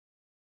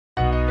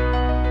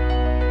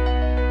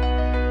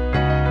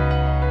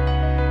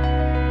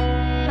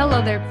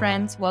Hello there,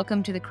 friends.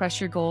 Welcome to the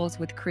Crush Your Goals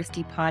with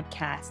Christy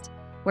podcast,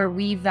 where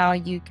we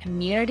value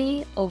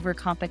community over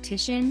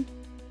competition,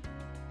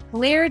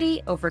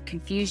 clarity over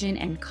confusion,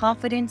 and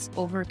confidence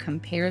over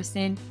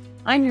comparison.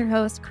 I'm your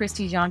host,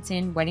 Christy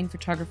Johnson, wedding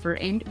photographer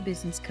and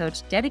business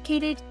coach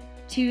dedicated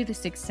to the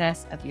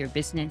success of your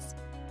business.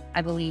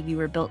 I believe you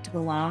were built to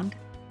belong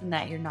and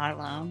that you're not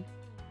alone.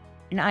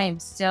 And I am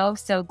so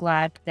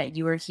glad that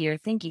you are here.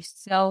 Thank you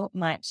so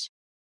much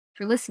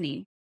for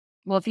listening.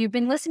 Well, if you've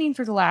been listening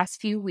for the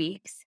last few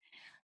weeks,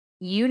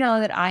 you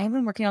know that I have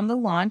been working on the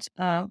launch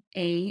of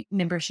a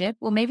membership.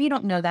 Well, maybe you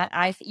don't know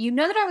that. You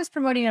know that I was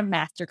promoting a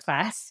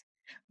masterclass,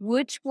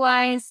 which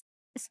was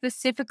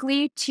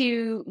specifically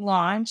to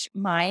launch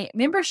my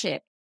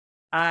membership.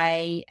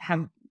 I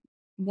have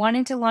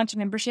wanted to launch a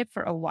membership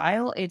for a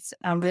while. It's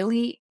a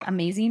really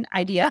amazing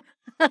idea.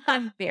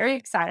 I'm very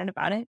excited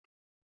about it.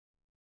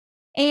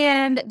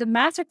 And the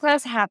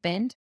masterclass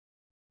happened,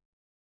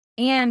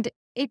 and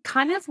it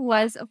kind of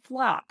was a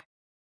flop.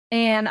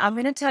 And I'm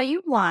going to tell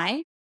you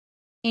why.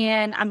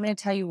 And I'm going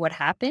to tell you what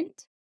happened.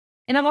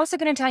 And I'm also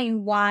going to tell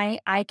you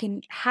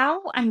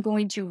how I'm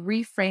going to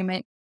reframe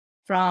it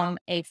from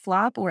a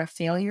flop or a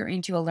failure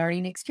into a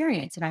learning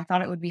experience. And I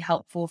thought it would be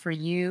helpful for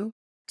you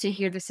to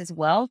hear this as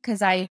well,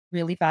 because I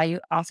really value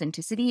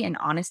authenticity and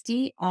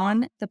honesty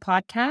on the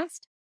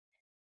podcast.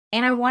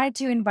 And I wanted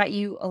to invite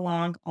you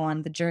along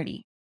on the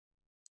journey.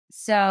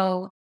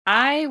 So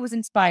I was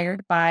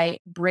inspired by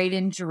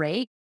Braden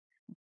Drake.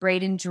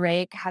 Braden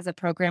Drake has a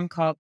program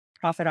called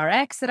Profit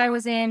RX that I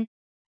was in.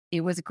 It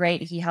was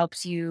great. He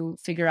helps you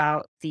figure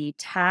out the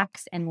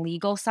tax and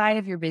legal side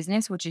of your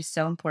business, which is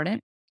so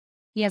important.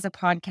 He has a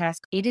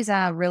podcast. It is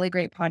a really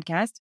great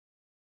podcast.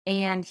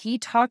 And he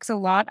talks a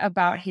lot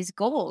about his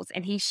goals,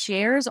 and he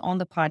shares on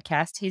the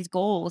podcast his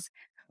goals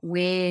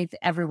with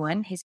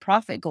everyone, his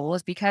profit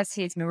goals, because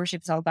his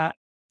membership is all about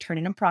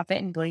turning a profit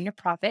and building a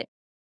profit.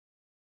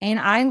 And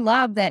I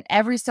love that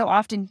every so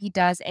often he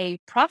does a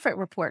profit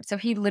report. So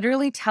he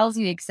literally tells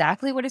you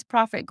exactly what his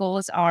profit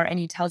goals are, and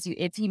he tells you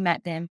if he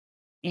met them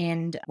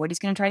and what he's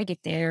going to try to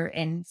get there,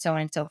 and so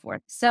on and so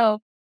forth. So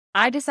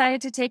I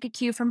decided to take a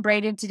cue from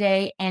Braden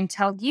today and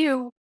tell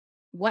you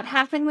what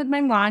happened with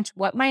my launch,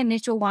 what my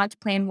initial launch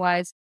plan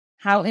was,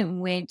 how it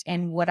went,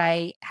 and what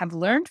I have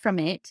learned from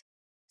it,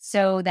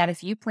 so that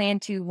if you plan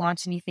to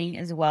launch anything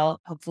as well,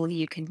 hopefully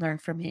you can learn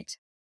from it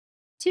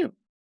too.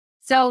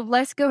 So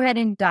let's go ahead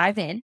and dive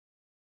in.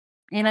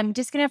 And I'm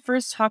just going to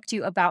first talk to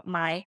you about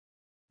my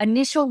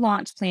initial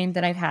launch plan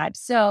that I've had.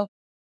 So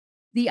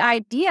the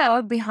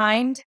idea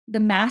behind the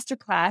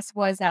masterclass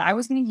was that I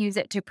was going to use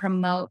it to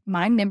promote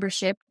my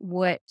membership,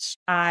 which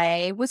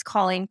I was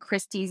calling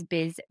Christy's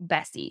Biz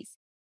Besties.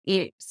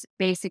 It's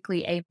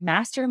basically a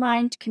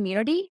mastermind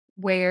community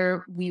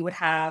where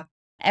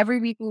every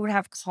week we would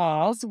have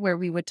calls where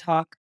we would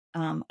talk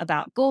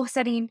about goal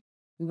setting.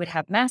 We would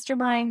have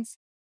masterminds.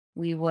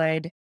 We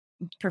would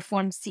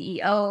perform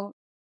CEO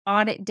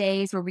audit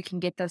days where we can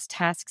get those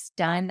tasks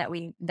done that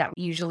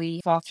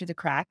usually fall through the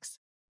cracks.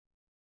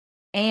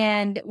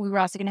 And we were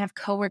also going to have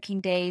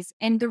co-working days.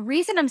 And the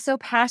reason I'm so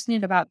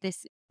passionate about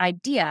this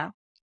idea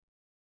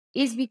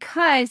is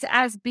because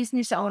as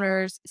business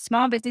owners,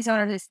 small business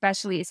owners,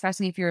 especially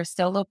if you're a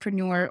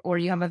solopreneur or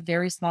you have a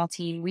very small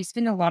team, we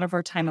spend a lot of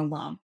our time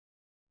alone.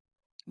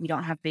 We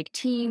don't have big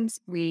teams.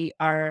 We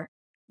are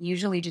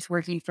usually just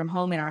working from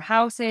home in our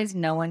houses.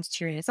 No one's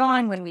cheering us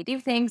on when we do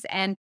things.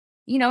 And,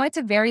 it's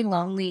a very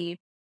lonely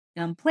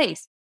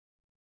place.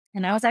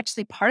 And I was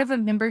actually part of a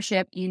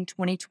membership in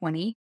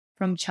 2020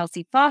 from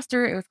Chelsea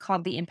Foster. It was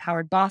called the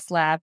Empowered Boss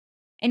Lab.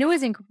 And it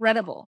was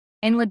incredible.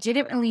 And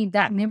legitimately,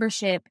 that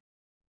membership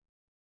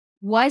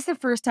was the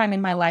first time in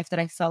my life that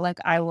I felt like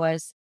I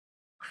was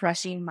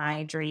crushing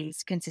my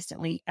dreams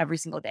consistently every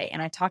single day.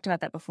 And I talked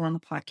about that before on the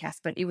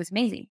podcast, but it was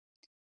amazing.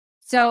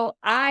 So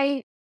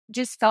I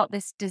just felt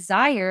this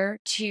desire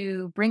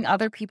to bring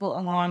other people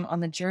along on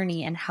the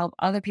journey and help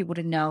other people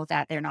to know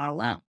that they're not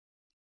alone.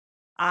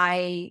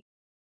 I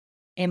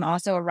am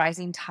also a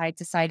Rising Tide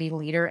Society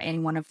leader,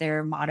 and one of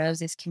their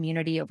mottos is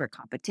community over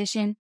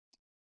competition.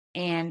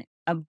 And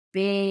a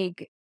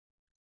big,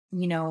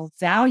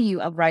 value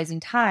of Rising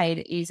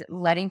Tide is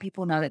letting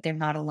people know that they're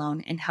not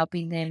alone and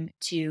helping them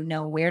to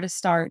know where to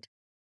start,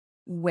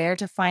 where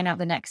to find out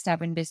the next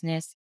step in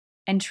business,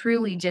 and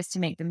truly just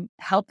to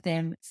help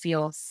them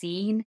feel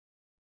seen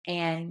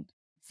and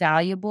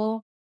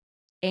valuable.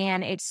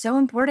 And it's so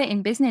important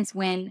in business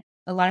when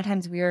a lot of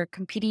times we are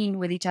competing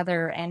with each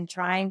other and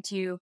trying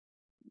to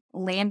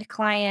land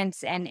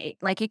clients, and it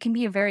can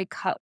be a very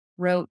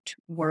cutthroat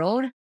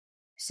world.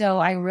 So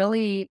I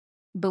really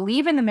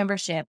believe in the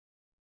membership,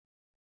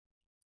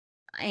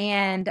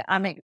 and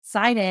I'm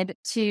excited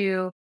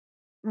to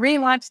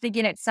relaunch it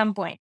again at some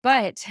point,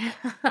 but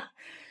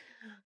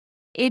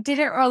it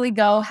didn't really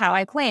go how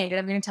I planned. And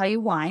I'm going to tell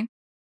you why.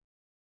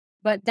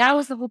 But that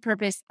was the whole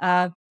purpose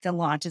of the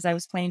launch, is I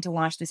was planning to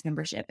launch this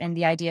membership. And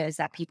the idea is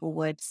that people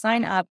would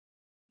sign up.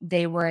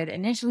 They would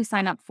initially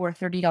sign up for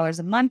 $30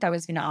 a month. I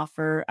was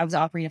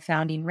offering a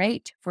founding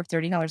rate for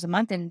 $30 a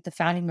month, and the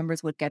founding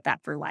members would get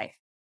that for life.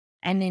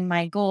 And then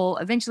my goal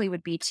eventually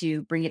would be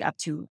to bring it up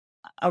to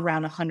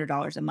around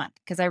 $100 a month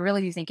because I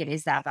really do think it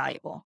is that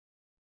valuable.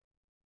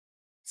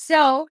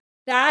 So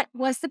that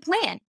was the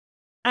plan.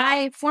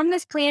 I formed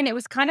this plan. It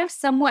was kind of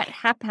somewhat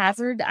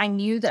haphazard. I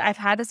knew that I've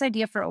had this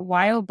idea for a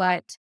while,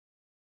 but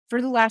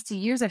for the last 2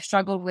 years, I've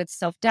struggled with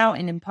self doubt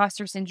and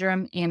imposter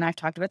syndrome. And I've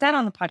talked about that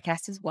on the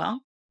podcast as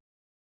well.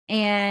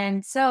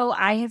 And so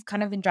I have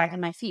kind of been dragging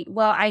my feet.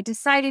 Well, I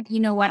decided, you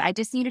know what? I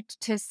just needed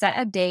to set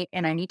a date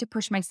and I need to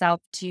push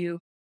myself to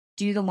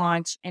do the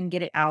launch and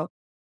get it out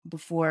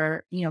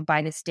before,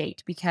 by this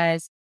date.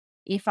 Because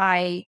if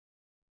I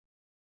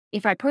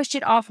pushed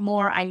it off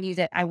more, I knew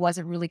that I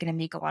wasn't really going to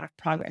make a lot of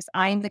progress.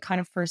 I'm the kind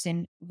of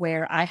person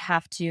where I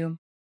have to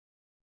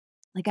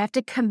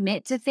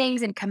commit to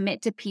things and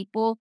commit to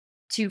people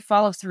to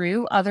follow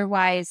through.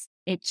 Otherwise,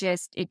 it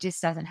just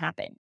doesn't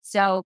happen.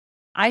 So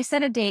I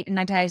set a date and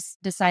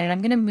decided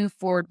I'm going to move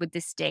forward with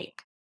this date.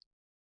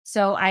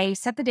 So I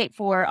set the date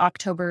for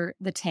October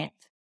the 10th.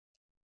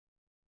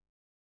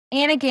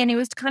 And again, it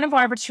was kind of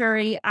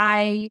arbitrary.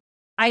 I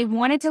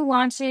wanted to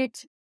launch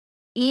it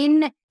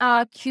in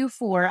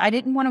Q4. I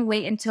didn't want to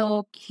wait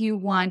until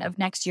Q1 of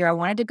next year. I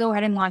wanted to go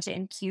ahead and launch it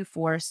in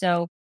Q4.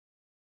 So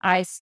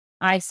I s-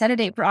 I set a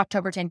date for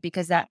October 10th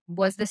because that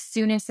was the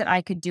soonest that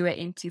I could do it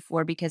in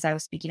Q4 because I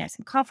was speaking at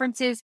some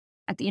conferences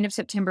at the end of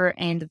September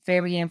and the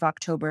very beginning of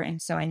October.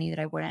 And so I knew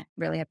that I wouldn't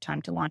really have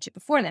time to launch it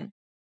before then.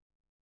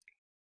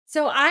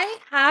 So I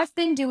have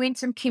been doing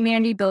some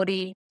community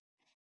building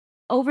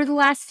over the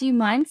last few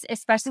months,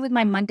 especially with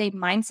my Monday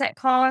mindset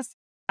calls.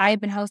 I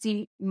have been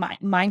hosting my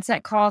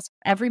mindset calls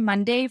every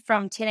Monday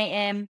from 10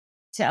 a.m.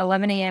 to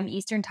 11 a.m.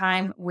 Eastern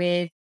time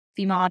with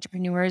female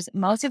entrepreneurs,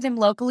 most of them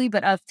locally,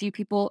 but a few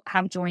people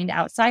have joined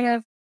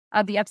outside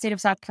of the upstate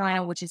of South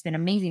Carolina, which has been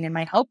amazing. And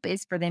my hope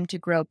is for them to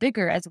grow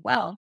bigger as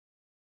well.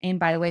 And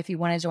by the way, if you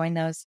want to join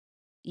those,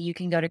 you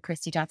can go to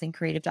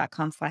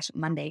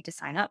christyjohnsoncreative.com/Monday to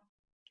sign up.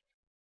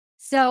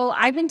 So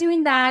I've been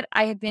doing that.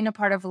 I had been a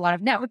part of a lot of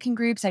networking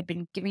groups. I'd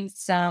been giving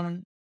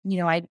some,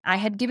 I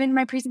had given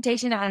my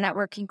presentation at a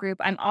networking group.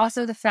 I'm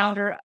also the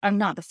founder. I'm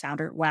not the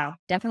founder. Wow.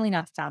 Definitely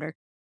not the founder.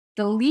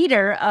 The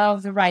leader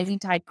of the Rising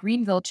Tide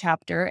Greenville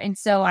chapter. And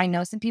so I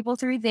know some people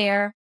through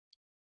there.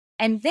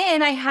 And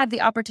then I had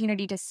the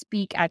opportunity to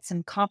speak at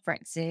some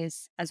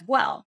conferences as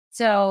well.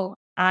 So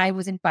I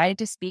was invited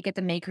to speak at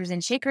the Makers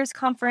and Shakers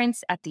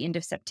conference at the end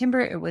of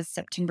September. It was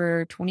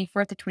September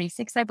 24th to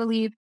 26th, I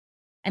believe.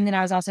 And then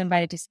I was also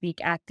invited to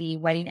speak at the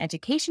Wedding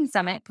Education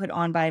Summit put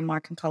on by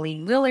Mark and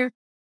Colleen Wheeler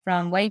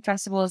from Wedding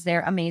Festivals. They're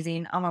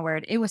amazing. Oh my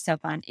word. It was so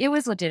fun. It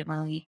was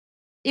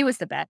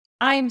the best.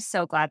 I'm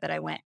so glad that I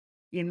went.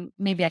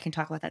 Maybe I can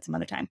talk about that some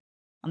other time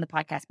on the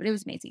podcast, but it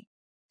was amazing.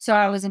 So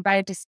I was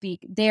invited to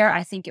speak there.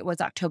 I think it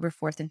was October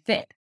 4th and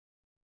 5th.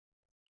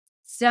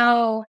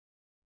 So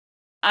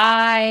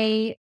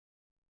I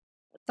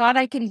thought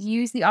I could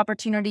use the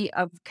opportunity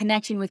of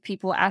connection with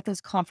people at those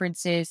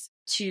conferences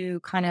to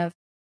kind of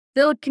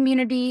build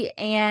community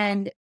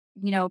and,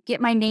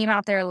 get my name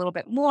out there a little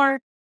bit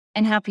more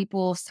and have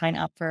people sign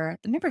up for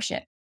the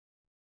membership.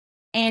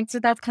 And so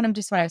that's kind of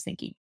just what I was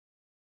thinking.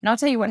 And I'll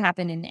tell you what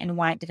happened and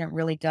why it didn't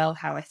really go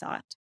how I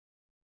thought.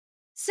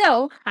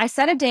 So I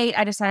set a date.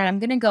 I decided I'm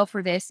going to go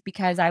for this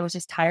because I was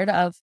just tired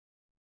of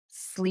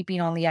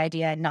sleeping on the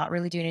idea and not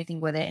really doing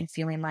anything with it and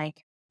feeling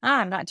like,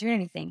 I'm not doing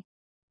anything.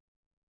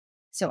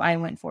 So I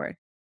went for it.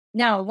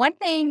 Now, one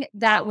thing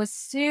that was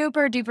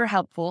super duper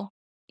helpful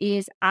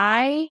is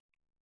a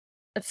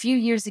few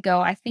years ago,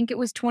 I think it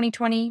was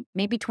 2020,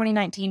 maybe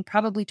 2019,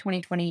 probably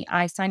 2020,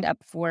 I signed up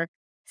for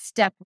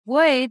Steph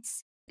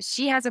Woods.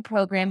 She has a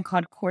program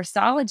called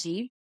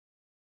Coursology.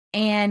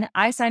 And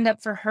I signed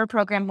up for her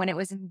program when it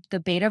was in the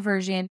beta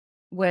version,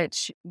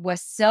 which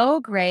was so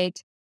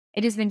great.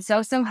 It has been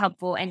so, so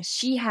helpful. And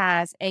she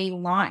has a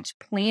launch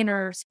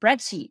planner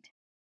spreadsheet.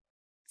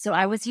 So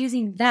I was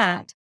using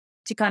that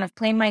to kind of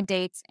plan my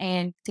dates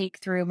and think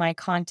through my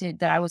content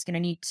that I was going to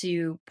need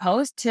to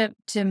post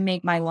to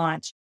make my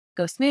launch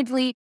go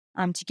smoothly,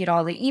 to get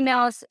all the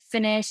emails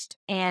finished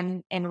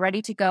and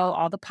ready to go,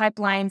 all the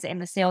pipelines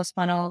and the sales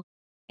funnel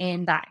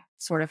and that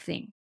sort of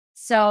thing.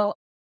 So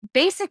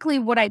basically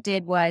what I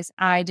did was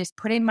I just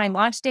put in my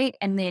launch date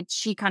and then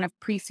she kind of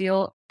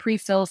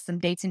pre-fills some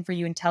dates in for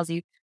you and tells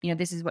you,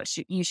 this is what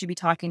you should be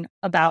talking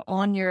about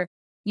on your,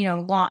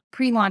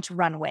 pre-launch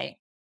runway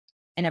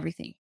and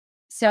everything.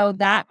 So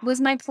that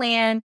was my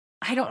plan.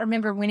 I don't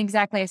remember when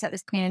exactly I set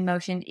this plan in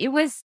motion. It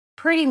was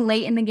pretty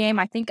late in the game.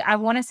 I think I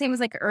want to say it was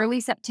like early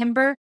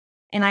September,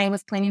 and I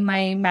was planning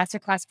my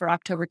masterclass for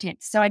October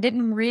 10th. So I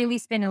didn't really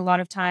spend a lot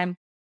of time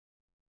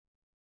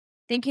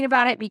thinking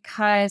about it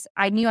because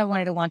I knew I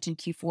wanted to launch in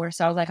Q4.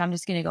 So I was like, I'm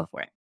just going to go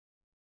for it.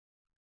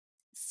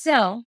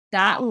 So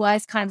that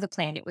was kind of the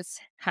plan. It was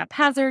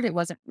haphazard. It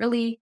wasn't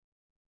really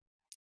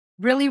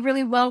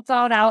really well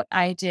thought out.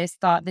 I just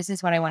thought this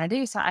is what I want to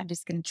do. So I'm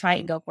just going to try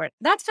and go for it.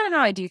 That's kind of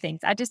how I do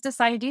things. I just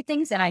decide to do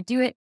things and I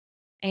do it.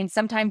 And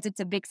sometimes it's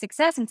a big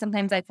success and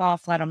sometimes I fall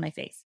flat on my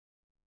face.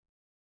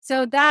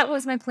 So that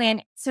was my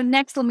plan. So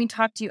next, let me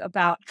talk to you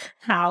about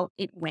how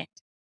it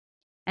went.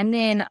 And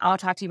then I'll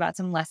talk to you about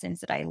some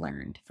lessons that I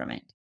learned from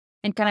it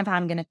and kind of how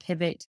I'm going to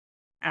pivot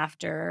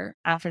after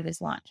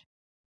this launch.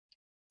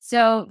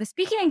 So the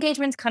speaking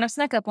engagements kind of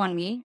snuck up on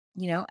me,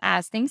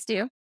 as things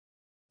do.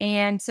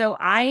 And so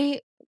I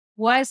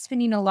was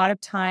spending a lot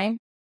of time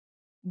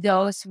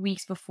those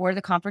weeks before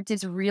the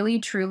conferences, really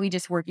truly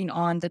just working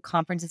on the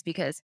conferences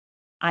because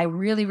I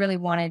really, really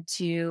wanted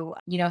to,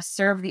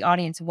 serve the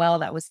audience well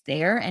that was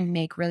there and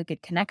make really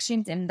good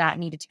connections. And that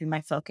needed to be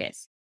my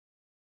focus.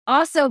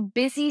 Also,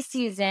 busy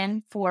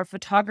season for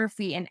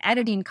photography and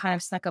editing kind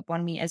of snuck up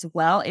on me as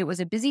well. It was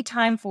a busy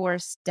time for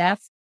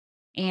Steph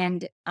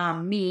and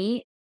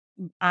me.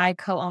 I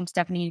co-own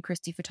Stephanie and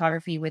Christie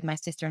Photography with my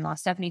sister-in-law,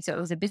 Stephanie. So it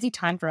was a busy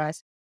time for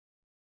us.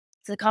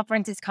 So the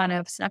conferences kind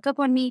of snuck up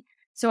on me.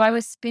 So I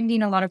was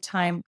spending a lot of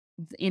time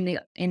in the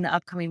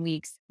upcoming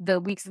weeks,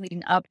 the weeks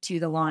leading up to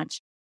the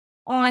launch,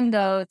 on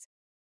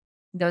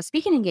those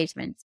speaking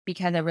engagements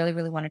because I really,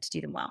 really wanted to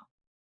do them well.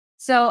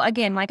 So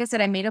again, like I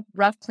said, I made a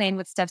rough plan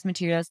with Steph's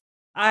materials.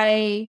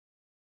 I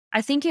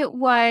I think it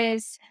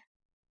was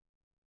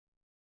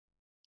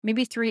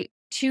maybe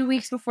 2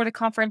 weeks before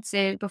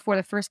before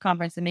the first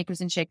conference, the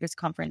Makers and Shakers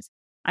conference.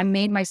 I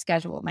made my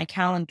schedule, my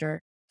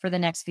calendar for the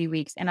next few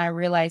weeks, and I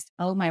realized,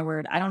 oh my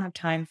word, I don't have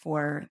time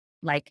for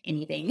like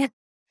anything.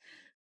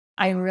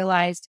 I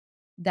realized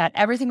that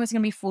everything was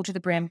going to be full to the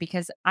brim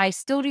because I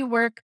still do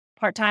work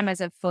part time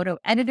as a photo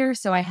editor.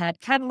 So I had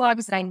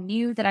catalogs that I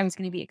knew that I was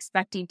going to be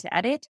expecting to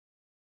edit.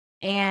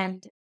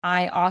 And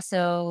I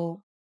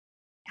also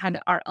had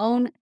our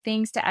own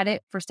things to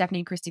edit for Stephanie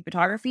and Christie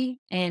Photography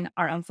and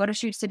our own photo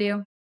shoots to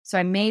do. So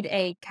I made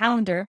a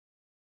calendar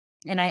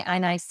and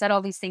I set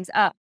all these things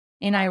up.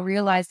 And I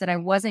realized that I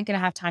wasn't going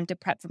to have time to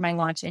prep for my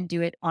launch and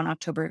do it on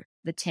October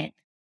the 10th.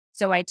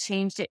 So I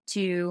changed it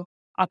to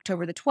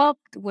October the 12th,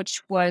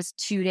 which was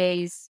 2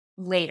 days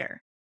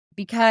later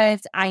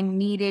because I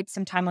needed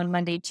some time on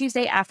Monday,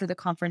 Tuesday after the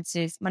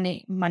conferences,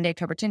 Monday,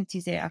 October 10th,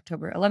 Tuesday,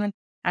 October 11th,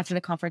 after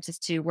the conferences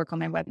to work on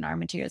my webinar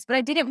materials. But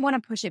I didn't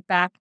want to push it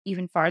back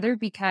even farther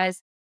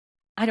because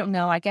I don't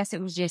know. I guess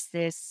it was just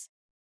this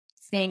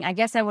thing. I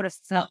guess I would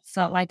have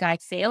felt like I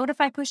failed if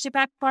I pushed it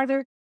back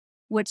farther,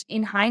 which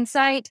in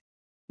hindsight,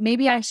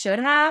 maybe I should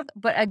have.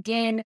 But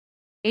again,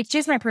 it's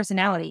just my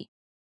personality.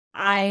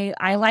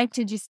 I like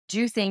to just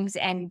do things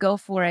and go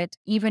for it,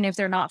 even if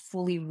they're not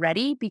fully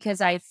ready,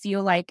 because I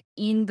feel like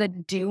in the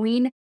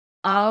doing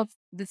of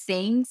the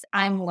things,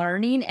 I'm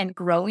learning and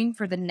growing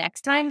for the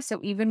next time. So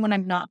even when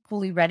I'm not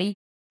fully ready,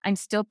 I'm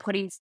still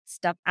putting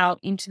stuff out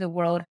into the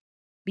world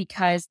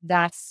because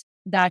that's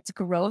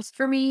growth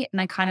for me.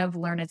 And I kind of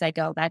learn as I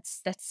go.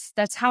 That's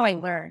how I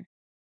learn.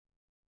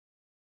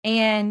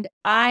 And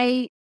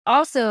I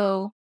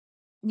also,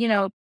 you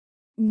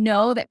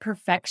know that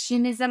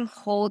perfectionism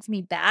holds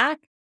me back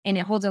and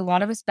it holds a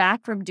lot of us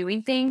back from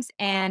doing things.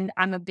 And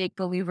I'm a big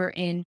believer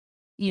in,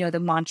 the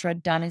mantra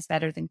done is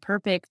better than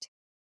perfect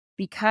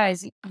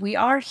because we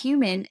are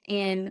human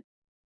and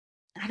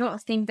I don't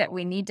think that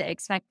we need to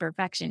expect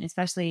perfection,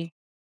 especially,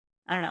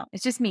 I don't know,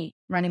 it's just me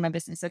running my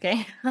business.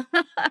 Okay.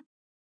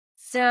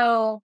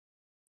 So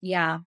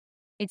yeah,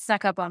 it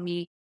snuck up on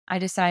me. I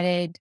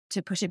decided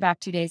to push it back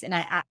 2 days and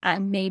I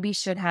maybe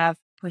should have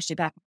pushed it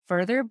back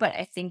further, but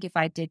I think if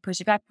I did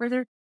push it back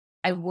further,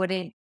 I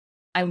wouldn't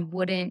I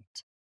wouldn't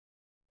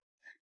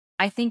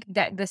I think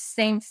that the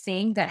same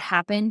thing that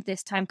happened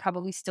this time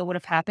probably still would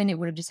have happened. It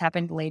would have just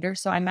happened later.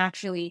 So I'm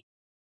actually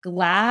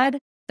glad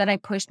that I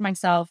pushed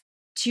myself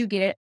to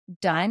get it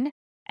done.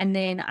 And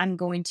then I'm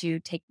going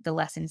to take the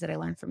lessons that I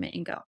learned from it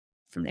and go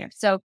from there.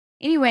 So,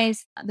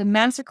 anyways, the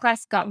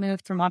masterclass got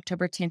moved from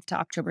October 10th to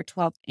October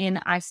 12th.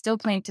 And I still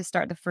plan to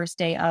start the first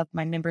day of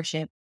my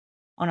membership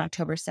on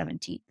October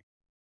 17th.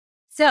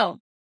 So,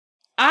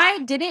 I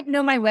didn't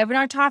know my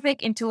webinar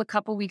topic until a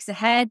couple weeks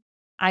ahead.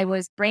 I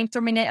was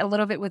brainstorming it a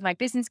little bit with my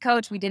business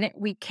coach.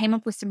 We came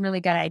up with some really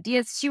good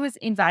ideas. She was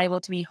invaluable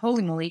to me,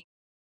 holy moly.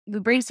 We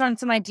brainstormed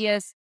some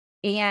ideas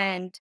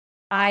and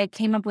I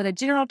came up with a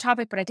general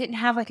topic, but I didn't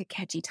have like a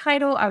catchy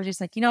title. I was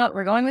just like, you know what,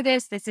 we're going with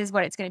this. This is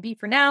what it's going to be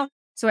for now.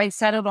 So I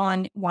settled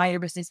on why your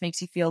business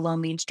makes you feel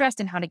lonely and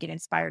stressed and how to get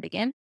inspired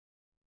again.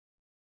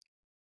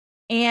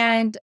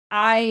 And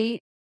I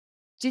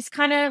just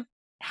kind of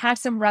had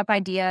some rough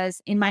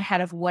ideas in my head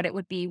of what it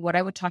would be, what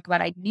I would talk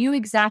about. I knew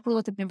exactly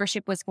what the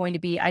membership was going to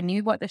be. I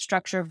knew what the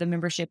structure of the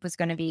membership was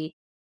going to be.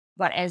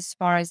 But as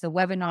far as the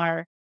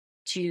webinar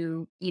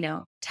to,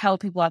 tell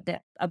people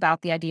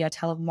about the idea,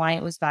 tell them why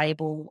it was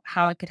valuable,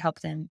 how it could help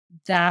them,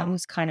 that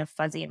was kind of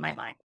fuzzy in my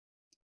mind.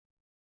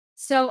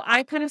 So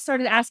I kind of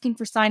started asking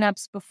for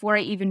signups before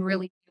I even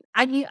really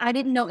I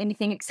didn't know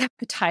anything except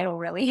the title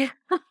really.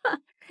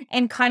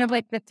 And kind of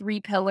like the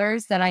three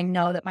pillars that I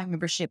know that my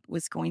membership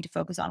was going to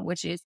focus on,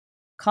 which is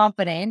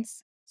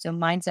confidence, so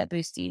mindset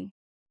boosting,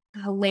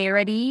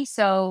 clarity,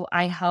 so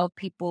I help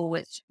people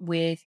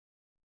with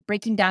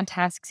breaking down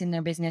tasks in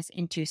their business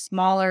into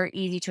smaller,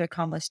 easy to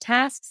accomplish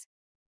tasks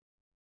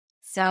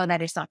so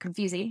that it's not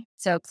confusing.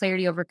 So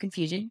clarity over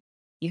confusion.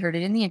 You heard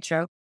it in the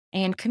intro.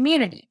 And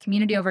community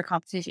over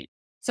competition.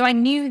 So I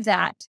knew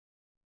that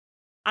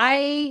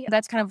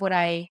that's kind of what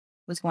I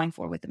was going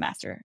for with the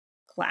master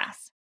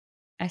class.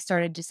 I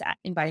started just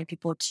inviting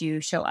people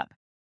to show up.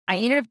 I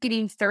ended up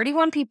getting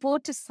 31 people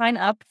to sign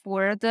up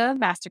for the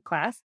master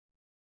class,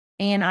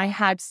 and I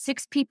had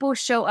 6 people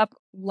show up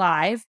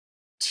live.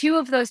 2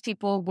 of those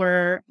people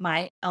were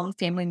my own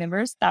family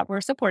members that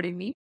were supporting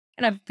me,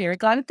 and I'm very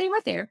glad that they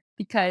were there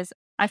because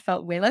I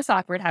felt way less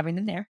awkward having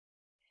them there.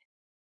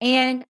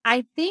 And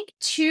I think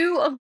 2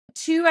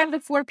 out of the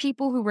 4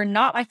 people who were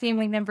not my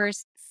family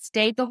members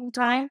stayed the whole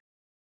time,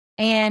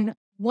 and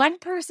 1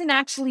 person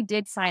actually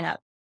did sign up.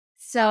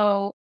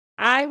 So,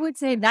 I would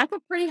say that's a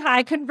pretty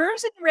high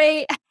conversion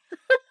rate.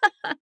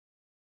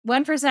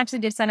 1 person actually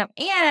did sign up,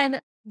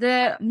 and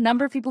the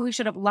number of people who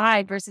showed up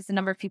live versus the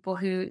number of people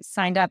who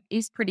signed up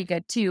is pretty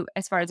good too,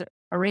 as far as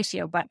a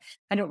ratio, but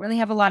I don't really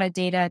have a lot of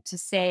data to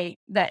say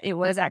that it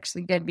was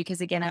actually good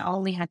because, again, I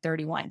only had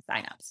 31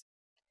 signups.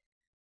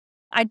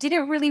 I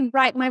didn't really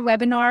write my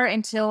webinar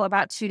until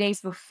about 2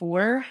 days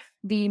before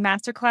the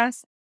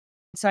masterclass,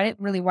 so I didn't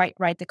really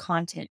write the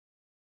content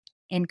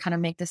and kind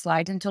of make the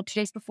slides until 2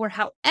 days before.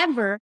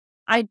 However,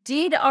 I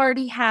did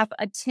already have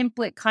a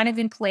template kind of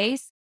in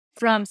place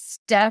from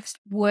Steph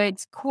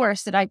Wood's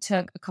course that I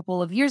took a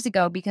couple of years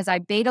ago because I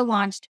beta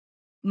launched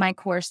my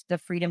course, the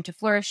Freedom to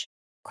Flourish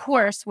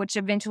course, which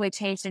eventually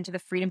changed into the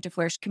Freedom to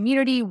Flourish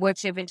community,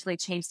 which eventually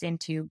changed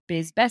into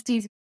Biz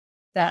Besties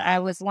that I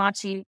was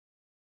launching,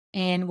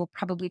 and we'll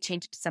probably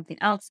change it to something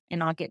else.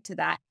 And I'll get to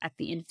that at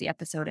the end of the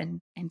episode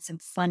and some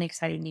fun,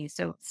 exciting news.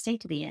 So stay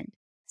to the end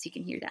so you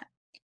can hear that.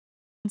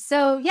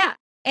 So yeah.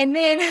 And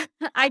then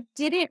I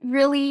didn't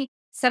really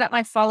set up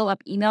my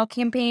follow-up email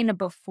campaign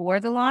before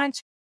the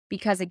launch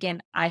because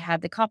again, I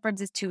had the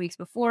conferences 2 weeks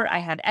before, I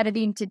had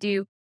editing to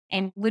do,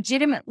 and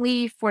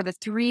legitimately for the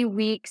 3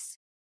 weeks,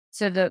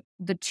 so the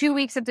 2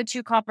 weeks of the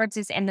 2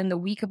 conferences and then the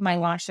week of my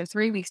launch, so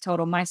 3 weeks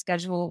total, my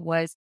schedule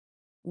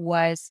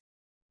was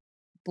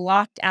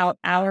blocked out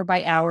hour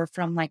by hour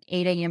from like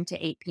 8 a.m.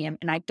 to 8 p.m.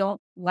 And I don't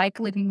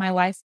like living my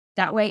life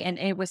that way. And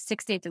it was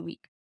 6 days a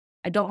week.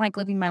 I don't like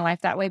living my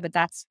life that way, but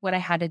that's what I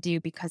had to do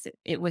because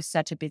it was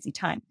such a busy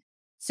time.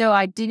 So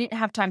I didn't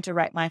have time to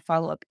write my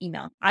follow up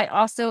email. I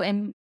also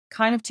am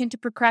kind of tend to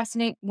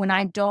procrastinate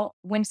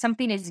when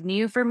something is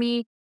new for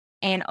me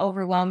and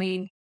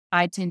overwhelming.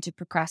 I tend to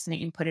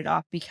procrastinate and put it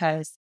off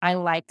because I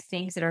like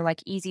things that are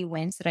like easy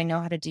wins that I know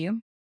how to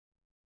do.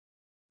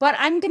 But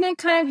I'm gonna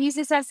kind of use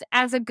this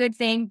as a good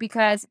thing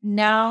because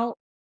now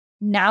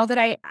that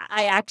I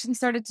actually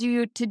started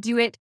to do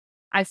it,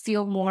 I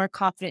feel more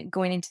confident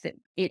going into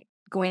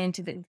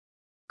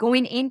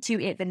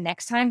it the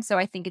next time. So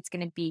I think it's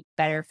gonna be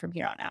better from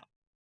here on out.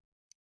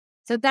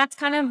 So that's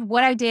kind of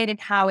what I did and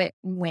how it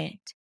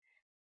went.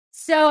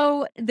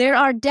 So there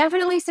are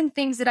definitely some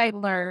things that I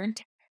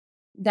learned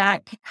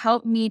that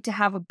help me to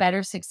have a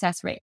better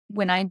success rate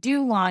when I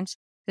do launch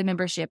the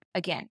membership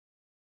again.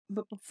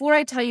 But before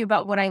I tell you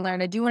about what I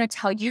learned, I do want to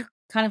tell you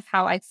kind of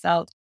how I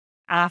felt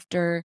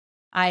after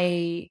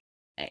I,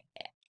 a-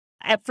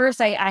 at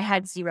first, I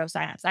had 0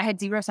 signups. I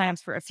had 0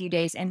 signups for a few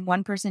days, and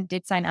 1 person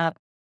did sign up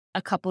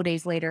a couple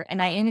days later.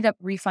 And I ended up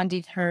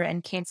refunding her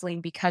and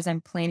canceling because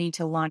I'm planning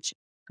to launch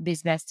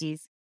Biz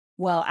Besties.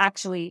 Well,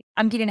 actually,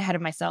 I'm getting ahead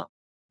of myself.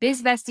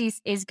 Biz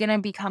Besties is going to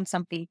become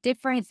something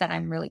different that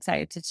I'm really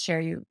excited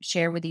to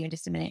share with you in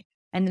just a minute.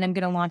 And then I'm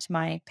going to launch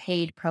my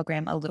paid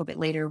program a little bit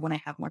later when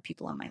I have more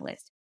people on my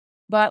list.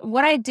 But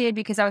what I did,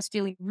 because I was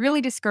feeling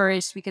really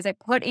discouraged because I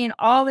put in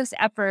all this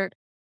effort,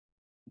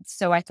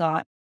 so I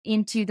thought,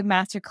 into the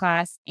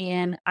masterclass,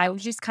 and I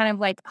was just kind of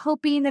like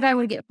hoping that I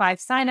would get 5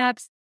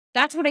 signups.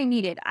 That's what I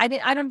needed. I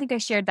don't think I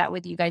shared that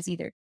with you guys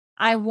either.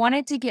 I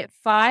wanted to get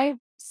 5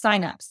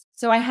 signups.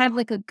 So I had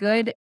like a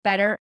good,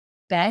 better,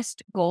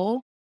 best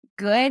goal.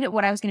 Good,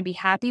 what I was going to be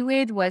happy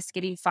with was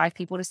getting 5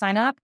 people to sign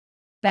up.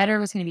 Better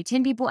was going to be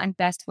 10 people, and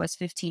best was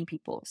 15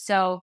 people.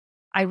 So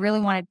I really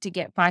wanted to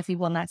get 5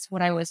 people, and that's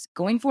what I was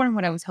going for and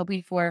what I was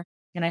hoping for.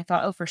 And I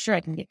thought, oh, for sure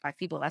I can get 5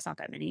 people. That's not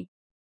that many.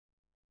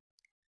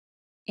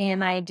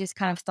 And I just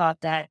kind of thought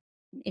that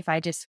if I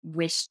just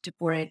wished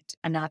for it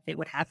enough, it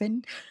would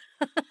happen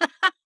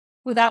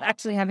without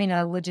actually having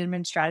a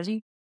legitimate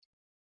strategy.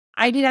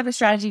 I did have a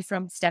strategy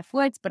from Steph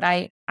Woods, but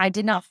I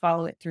did not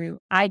follow it through.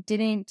 I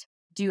didn't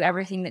do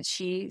everything that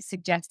she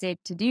suggested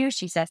to do.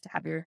 She says to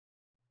have your,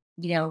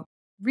 you know,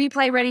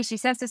 replay ready. She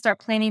says to start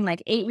planning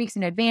like 8 weeks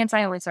in advance.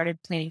 I only started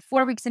planning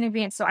 4 weeks in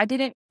advance. So I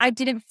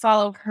didn't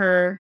follow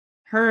her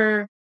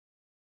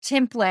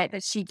template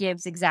that she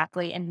gives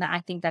exactly. And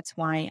I think that's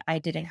why I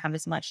didn't have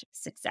as much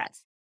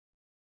success.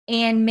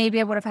 And maybe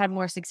I would have had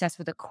more success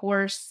with a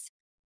course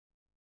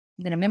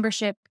than a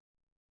membership,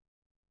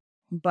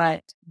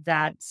 but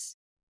that's,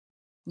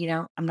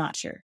 I'm not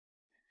sure.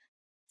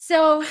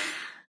 So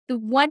the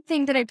one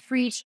thing that I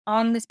preach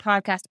on this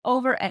podcast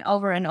over and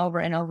over and over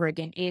and over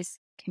again is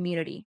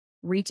community.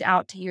 Reach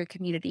out to your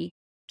community,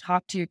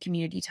 talk to your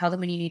community, tell them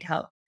when you need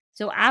help.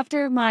 So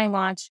after my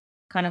launch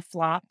kind of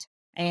flopped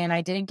and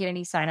I didn't get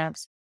any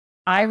signups,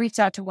 I reached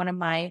out to one of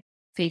my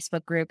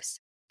Facebook groups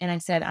and I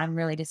said, I'm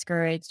really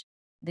discouraged.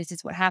 This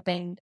is what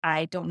happened.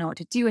 I don't know what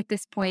to do at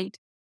this point.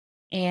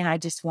 and I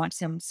just want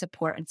some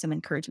support and some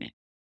encouragement.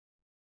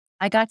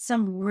 I got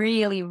some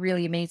really,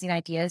 really amazing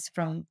ideas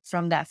from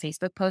that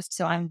Facebook post.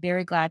 So I'm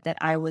very glad that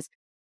I was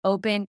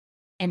open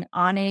and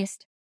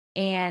honest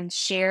and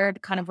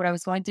shared kind of what I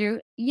was going through.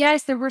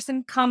 Yes, there were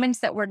some comments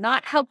that were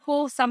not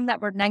helpful, some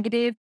that were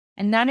negative,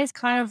 and that is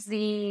kind of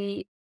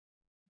the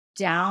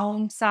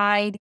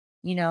downside,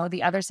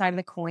 the other side of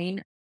the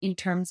coin in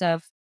terms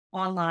of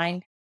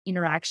online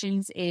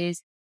interactions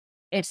is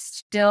it's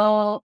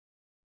still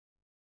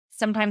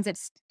sometimes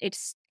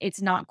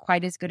it's not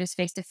quite as good as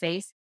face to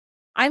face.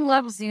 I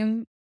love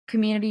Zoom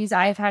communities.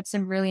 I've had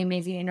some really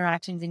amazing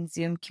interactions in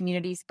Zoom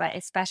communities, but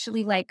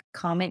especially like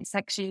comment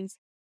sections,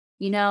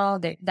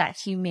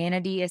 that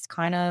humanity is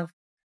kind of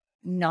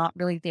not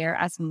really there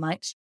as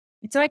much.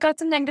 And so I got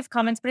some negative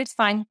comments, but it's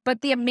fine.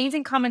 But the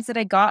amazing comments that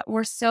I got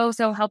were so,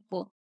 so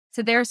helpful.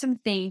 So there are some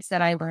things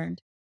that I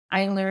learned.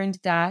 I learned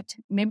that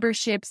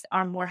memberships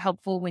are more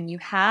helpful when you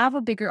have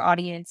a bigger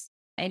audience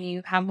and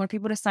you have more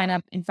people to sign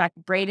up. In fact,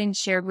 Braden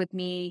shared with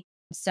me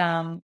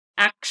some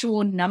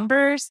actual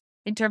numbers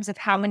in terms of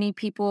how many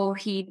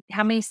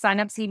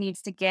signups he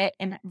needs to get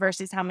and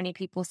versus how many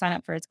people sign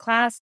up for his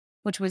class,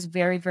 which was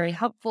very, very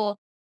helpful.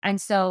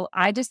 And so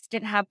I just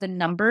didn't have the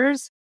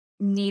numbers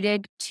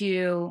needed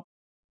to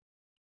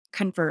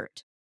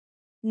convert.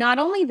 Not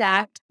only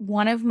that,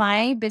 one of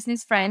my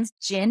business friends,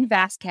 Jen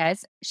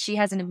Vasquez, she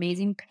has an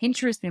amazing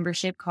Pinterest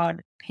membership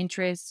called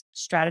Pinterest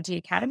Strategy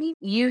Academy.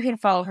 You can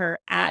follow her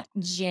at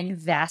Jen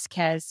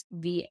Vasquez,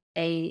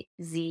 Vazquez,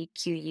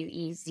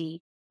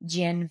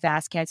 Jen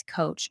Vasquez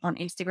Coach on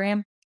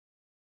Instagram.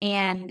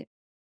 And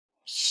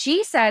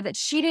she said that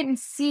she didn't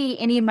see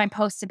any of my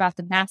posts about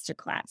the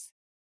masterclass.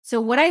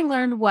 So what I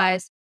learned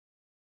was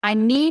I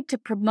need to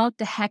promote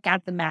the heck out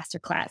of the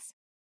masterclass.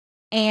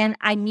 And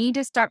I need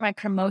to start my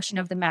promotion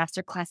of the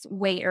masterclass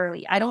way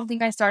early. I don't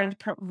think I started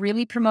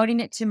really promoting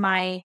it to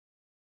my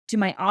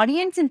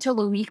audience until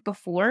a week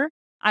before.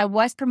 I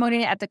was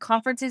promoting it at the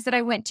conferences that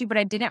I went to, but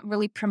I didn't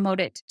really promote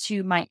it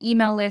to my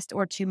email list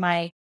or to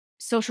my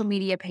social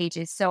media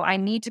pages. So I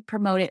need to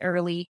promote it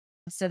early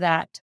so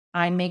that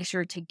I make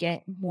sure to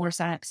get more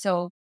signups.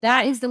 So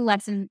that is the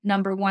lesson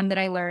number one that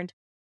I learned.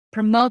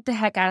 Promote the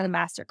heck out of the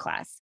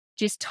masterclass.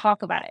 Just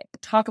talk about it.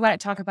 Talk about it,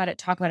 talk about it,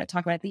 talk about it,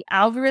 talk about it. The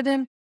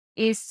algorithm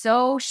is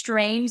so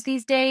strange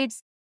these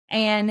days.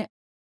 And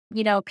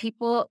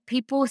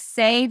people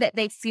say that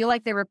they feel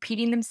like they're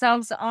repeating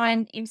themselves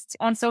on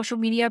social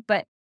media,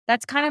 but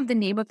that's kind of the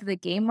name of the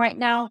game right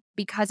now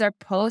because our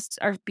posts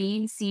are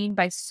being seen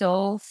by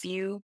so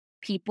few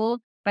people,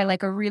 by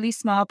like a really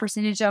small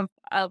percentage of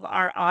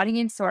our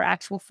audience or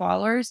actual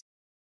followers.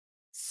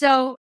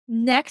 So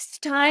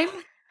next time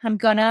I'm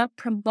gonna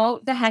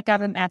promote the heck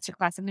out of the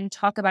masterclass. I'm gonna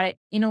talk about it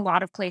in a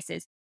lot of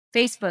places: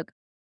 Facebook,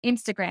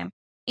 Instagram,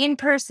 in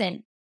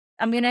person.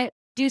 I'm gonna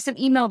do some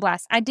email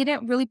blasts. I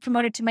didn't really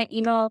promote it to my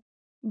email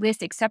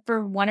list except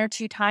for one or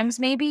two times,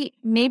 maybe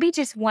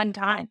just one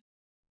time.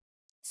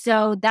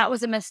 So that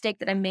was a mistake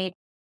that I made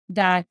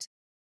that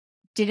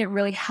didn't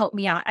really help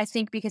me out. I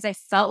think because I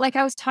felt like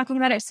I was talking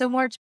about it so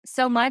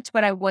much,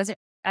 but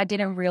I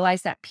didn't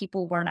realize that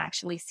people weren't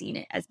actually seeing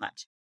it as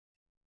much.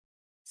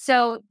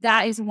 So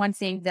that is one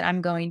thing that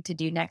I'm going to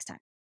do next time.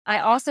 I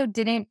also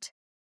didn't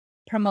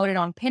promote it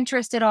on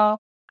Pinterest at all.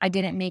 I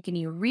didn't make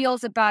any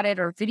reels about it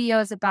or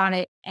videos about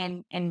it.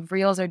 And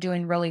reels are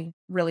doing really,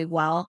 really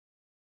well.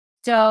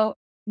 So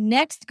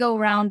next go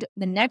round,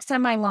 the next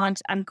time I launch,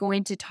 I'm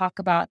going to talk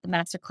about the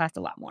masterclass a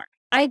lot more.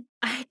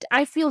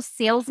 I feel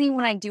salesy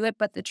when I do it,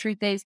 but the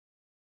truth is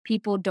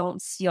people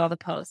don't see all the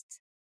posts.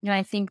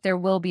 I think there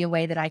will be a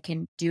way that I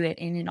can do it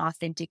in an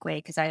authentic way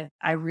because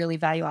I really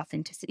value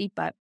authenticity,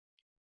 but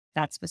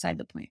that's beside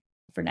the point.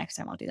 For next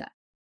time, I'll do that.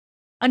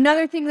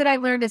 Another thing that I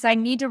learned is I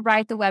need to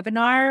write the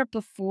webinar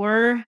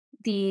before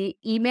the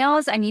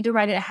emails. I need to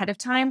write it ahead of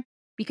time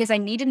because I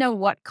need to know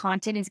what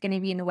content is going to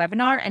be in the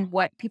webinar and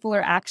what people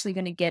are actually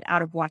going to get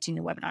out of watching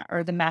the webinar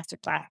or the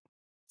masterclass.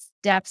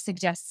 Steph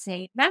suggests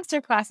say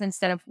masterclass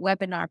instead of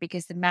webinar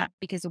because the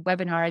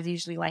webinar is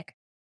usually like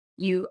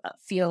you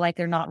feel like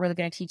they're not really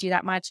going to teach you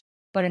that much.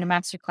 But in a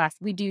masterclass,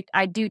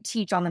 I do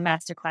teach on the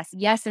masterclass.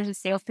 Yes, there's a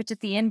sales pitch at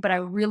the end, but I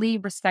really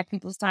respect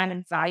people's time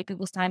and value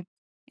people's time.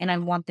 And I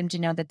want them to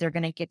know that they're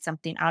going to get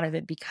something out of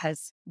it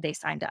because they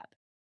signed up.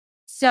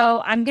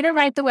 So I'm going to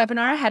write the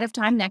webinar ahead of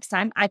time next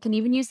time. I can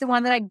even use the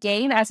one that I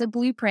gave as a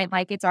blueprint,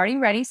 like it's already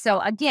ready. So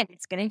again,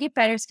 it's going to get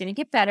better. It's going to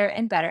get better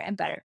and better and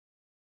better.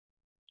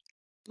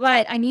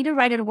 But I need to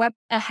write it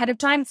ahead of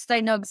time so that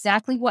I know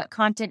exactly what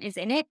content is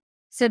in it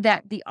so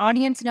that the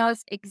audience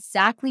knows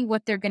exactly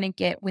what they're going to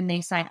get when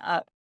they sign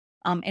up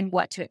and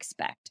what to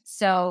expect.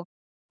 So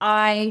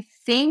I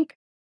think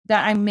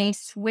that I may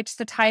switch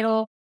the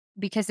title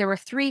because there were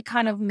three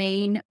kind of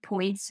main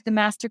points to the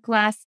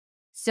masterclass.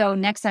 So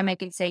next time I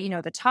can say,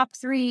 the top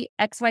three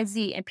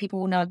XYZ, and people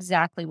will know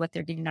exactly what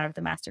they're getting out of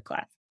the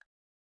masterclass.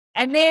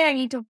 And then I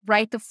need to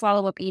write the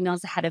follow-up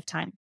emails ahead of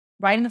time.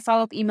 Writing the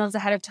follow-up emails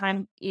ahead of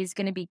time is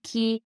going to be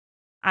key.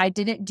 I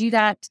didn't do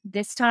that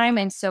this time.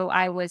 And so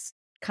I was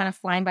kind of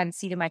flying by the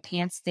seat of my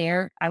pants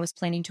there. I was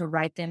planning to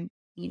write them,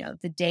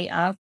 the day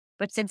of.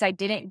 But since I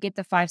didn't get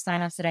the 5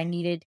 signups that I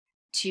needed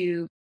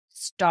to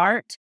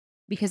start,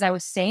 because I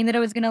was saying that I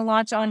was going to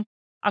launch on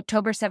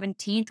October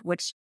 17th,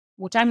 which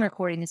I'm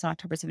recording this on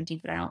October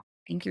 17th, but I don't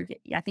think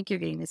I think you're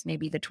getting this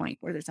maybe the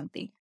 24th or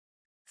something.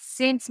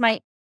 Since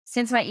my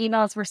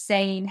emails were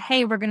saying,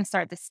 "Hey, we're going to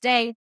start this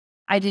day,"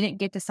 I didn't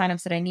get the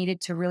signups that I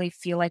needed to really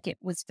feel like it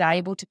was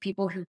valuable to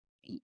people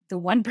the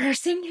one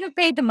person who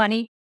paid the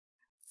money.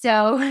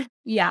 So,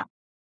 yeah,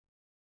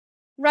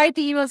 write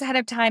the emails ahead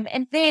of time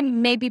and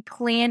then maybe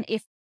plan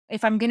if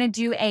I'm going to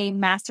do a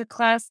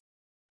masterclass.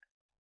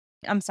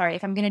 I'm sorry,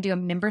 if I'm going to do a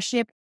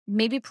membership,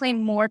 maybe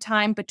plan more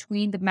time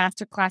between the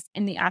masterclass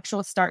and the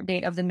actual start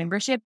date of the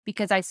membership,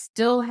 because I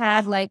still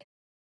had like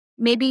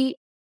maybe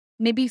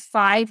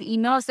 5 to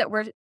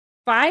 7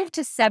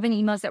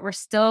 emails that were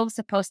still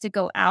supposed to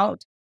go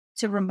out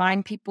to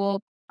remind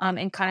people,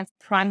 and kind of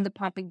prime the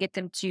pump and get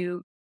them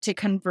to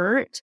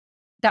convert,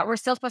 that were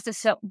still supposed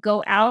to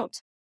go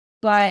out,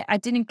 but I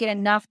didn't get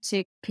enough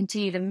to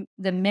continue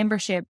the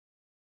membership.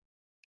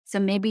 So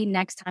maybe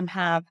next time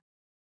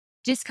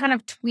just kind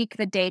of tweak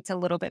the dates a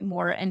little bit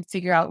more and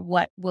figure out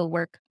what will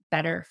work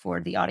better for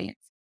the audience.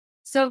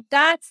 So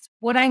that's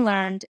what I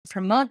learned.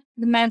 Promote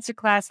the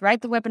masterclass,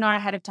 write the webinar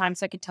ahead of time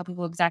so I could tell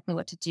people exactly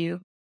what to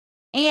do.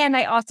 And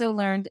I also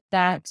learned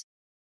that,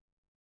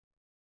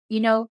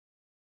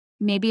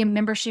 maybe a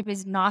membership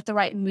is not the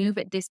right move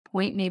at this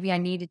point. Maybe I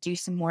need to do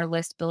some more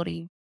list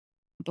building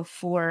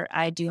before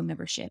I do a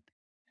membership.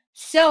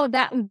 So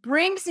that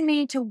brings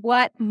me to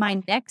what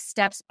my next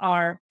steps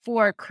are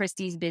for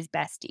Christy's Biz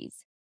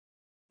Besties.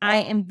 I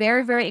am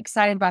very, very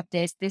excited about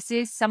this. This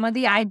is some of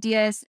the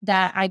ideas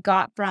that I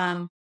got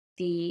from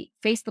the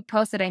Facebook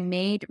post that I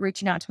made,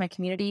 reaching out to my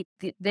community.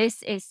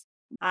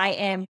 I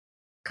am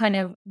kind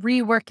of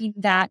reworking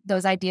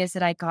those ideas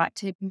that I got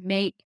to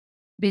make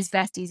Biz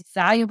Besties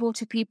valuable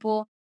to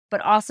people,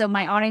 but also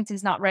my audience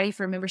is not ready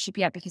for membership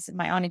yet because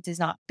my audience is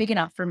not big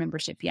enough for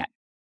membership yet.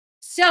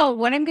 So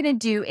what I'm going to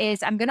do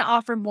is I'm going to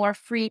offer more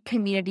free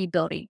community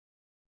building.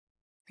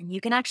 And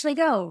you can actually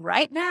go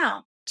right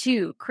now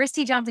to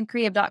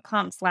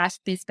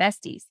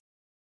christyjohnsoncreative.com/bizbesties.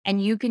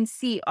 And you can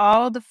see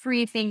all the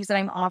free things that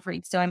I'm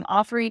offering. So I'm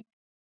offering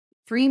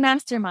free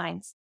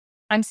masterminds.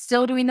 I'm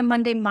still doing the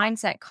Monday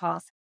mindset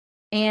calls.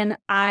 And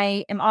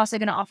I am also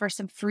going to offer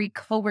some free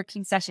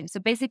co-working sessions. So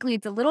basically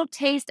it's a little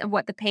taste of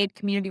what the paid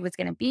community was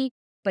going to be,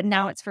 but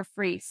now it's for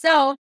free.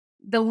 So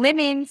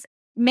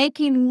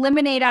making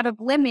lemonade out of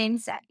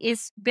lemons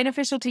is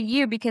beneficial to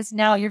you because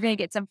now you're going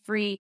to get some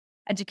free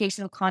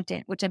educational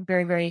content, which I'm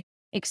very, very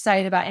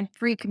excited about, and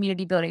free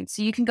community building.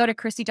 So you can go to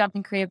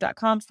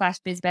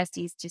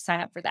christyjohnsoncreative.com/bizbesties to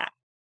sign up for that.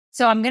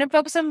 So I'm going to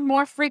focus on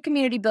more free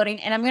community building,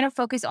 and I'm going to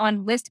focus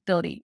on list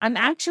building. I'm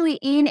actually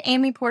in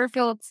Amy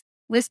Porterfield's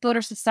List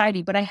Builder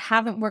Society, but I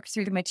haven't worked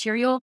through the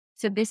material.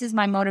 So this is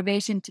my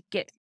motivation to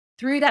get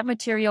through that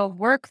material,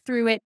 work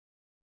through it,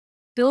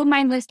 build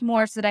my list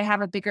more so that I have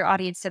a bigger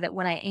audience so that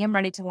when I am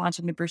ready to launch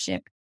a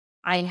membership,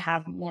 I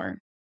have more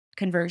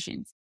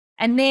conversions.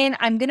 And then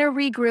I'm going to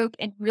regroup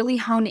and really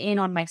hone in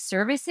on my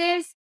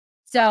services.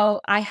 So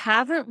I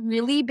haven't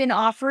really been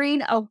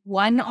offering a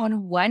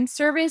one-on-one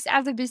service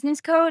as a business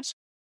coach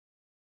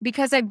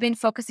because I've been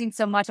focusing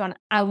so much on,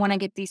 I want to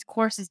get these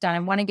courses done. I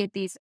want to get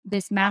this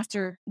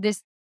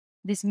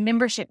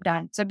membership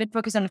done. So I've been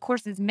focused on the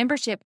courses,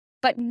 membership,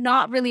 but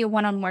not really a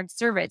one-on-one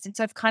service. And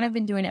so I've kind of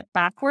been doing it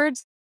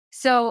backwards.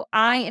 So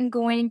I am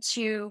going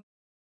to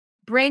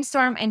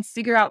brainstorm and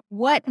figure out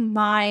what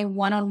my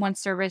one-on-one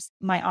service,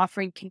 my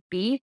offering can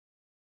be,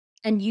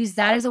 and use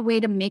that as a way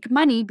to make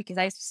money because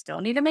I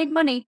still need to make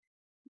money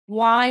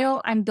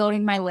while I'm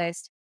building my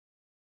list,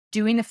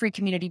 doing the free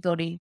community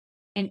building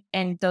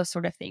and those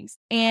sort of things.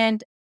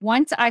 And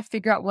once I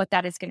figure out what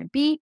that is going to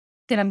be,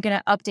 then I'm going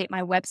to update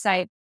my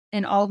website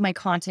and all of my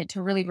content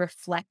to really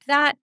reflect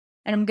that.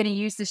 And I'm going to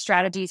use the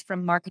strategies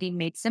from Marketing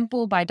Made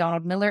Simple by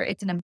Donald Miller.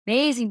 It's an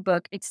amazing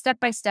book. It's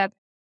step by step.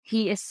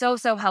 He is so,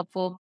 so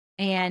helpful.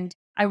 And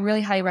I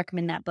really highly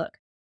recommend that book.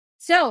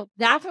 So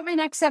that's what my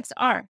next steps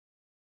are.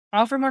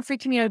 Offer more free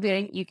community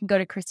building. You can go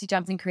to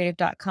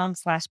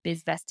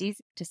christyjohnsoncreative.com/bizbesties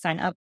to sign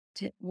up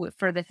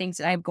for the things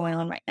that I have going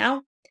on right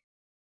now.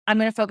 I'm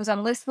going to focus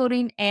on list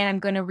building and I'm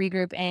going to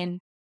regroup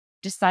and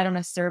decide on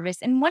a service.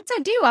 And once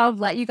I do, I'll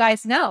let you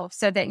guys know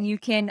so that you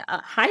can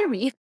hire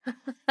me.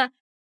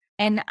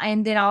 and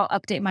then I'll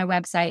update my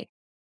website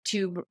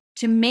to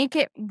make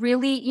it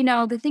really,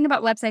 the thing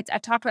about websites,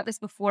 I've talked about this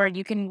before.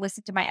 You can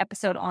listen to my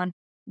episode on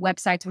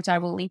websites, which I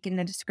will link in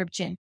the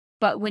description.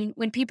 But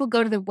when people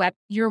go to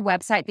your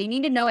website, they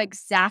need to know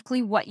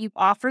exactly what you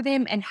offer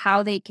them and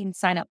how they can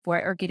sign up for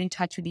it or get in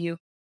touch with you,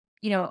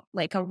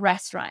 like a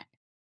restaurant.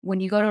 When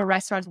you go to a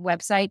restaurant's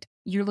website,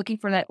 you're looking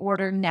for that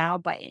order now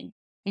button.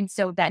 And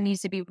so that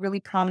needs to be really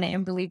prominent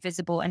and really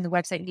visible. And the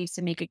website needs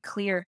to make it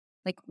clear,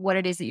 like what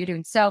it is that you're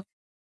doing. So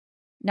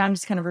now I'm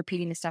just kind of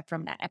repeating the stuff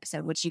from that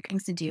episode, which you can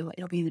listen to.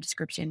 It'll be in the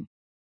description.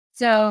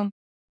 So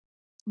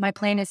my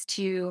plan is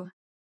to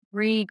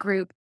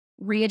regroup,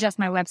 readjust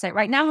my website.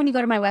 Right now, when you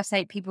go to my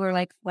website, people are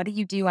like, what do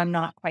you do? I'm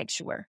not quite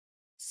sure.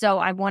 So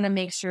I want to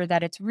make sure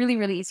that it's really,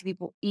 really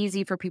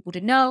easy for people to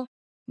know.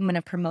 I'm going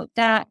to promote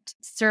that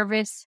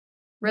service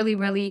really,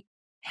 really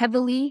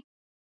heavily.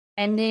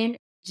 And then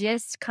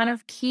just kind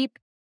of keep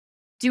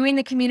doing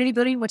the community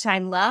building, which I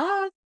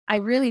love. I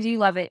really do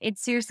love it. It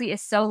seriously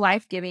is so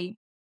life-giving.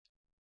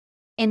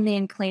 And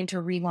then plan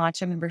to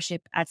relaunch a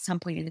membership at some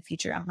point in the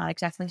future. I'm not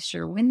exactly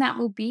sure when that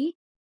will be,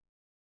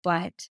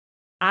 but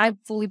I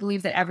fully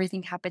believe that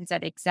everything happens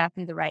at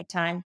exactly the right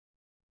time.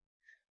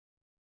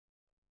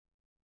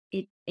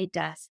 It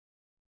does.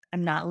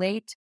 I'm not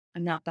late.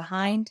 I'm not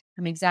behind.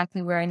 I'm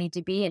exactly where I need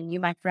to be. And you,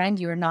 my friend,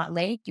 you are not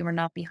late. You are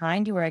not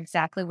behind. You are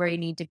exactly where you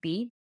need to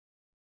be.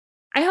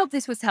 I hope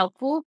this was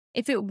helpful.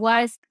 If it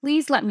was,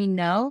 please let me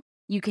know.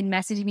 You can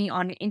message me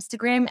on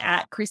Instagram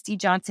at Christy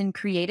Johnson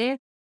Creative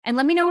and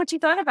let me know what you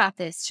thought about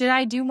this. Should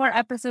I do more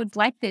episodes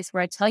like this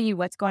where I tell you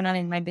what's going on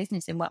in my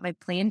business and what my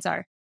plans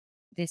are?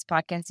 This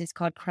podcast is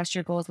called Crush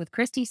Your Goals with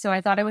Christy, so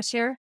I thought I would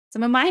share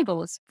some of my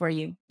goals for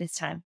you this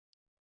time.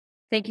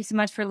 Thank you so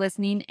much for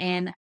listening.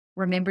 And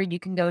remember, you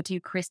can go to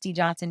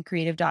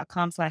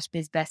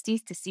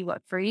ChristyJohnsonCreative.com/bizbesties to see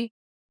what free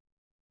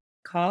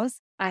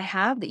calls I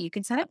have that you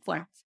can sign up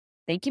for.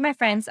 Thank you, my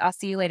friends. I'll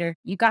see you later.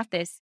 You got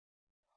this.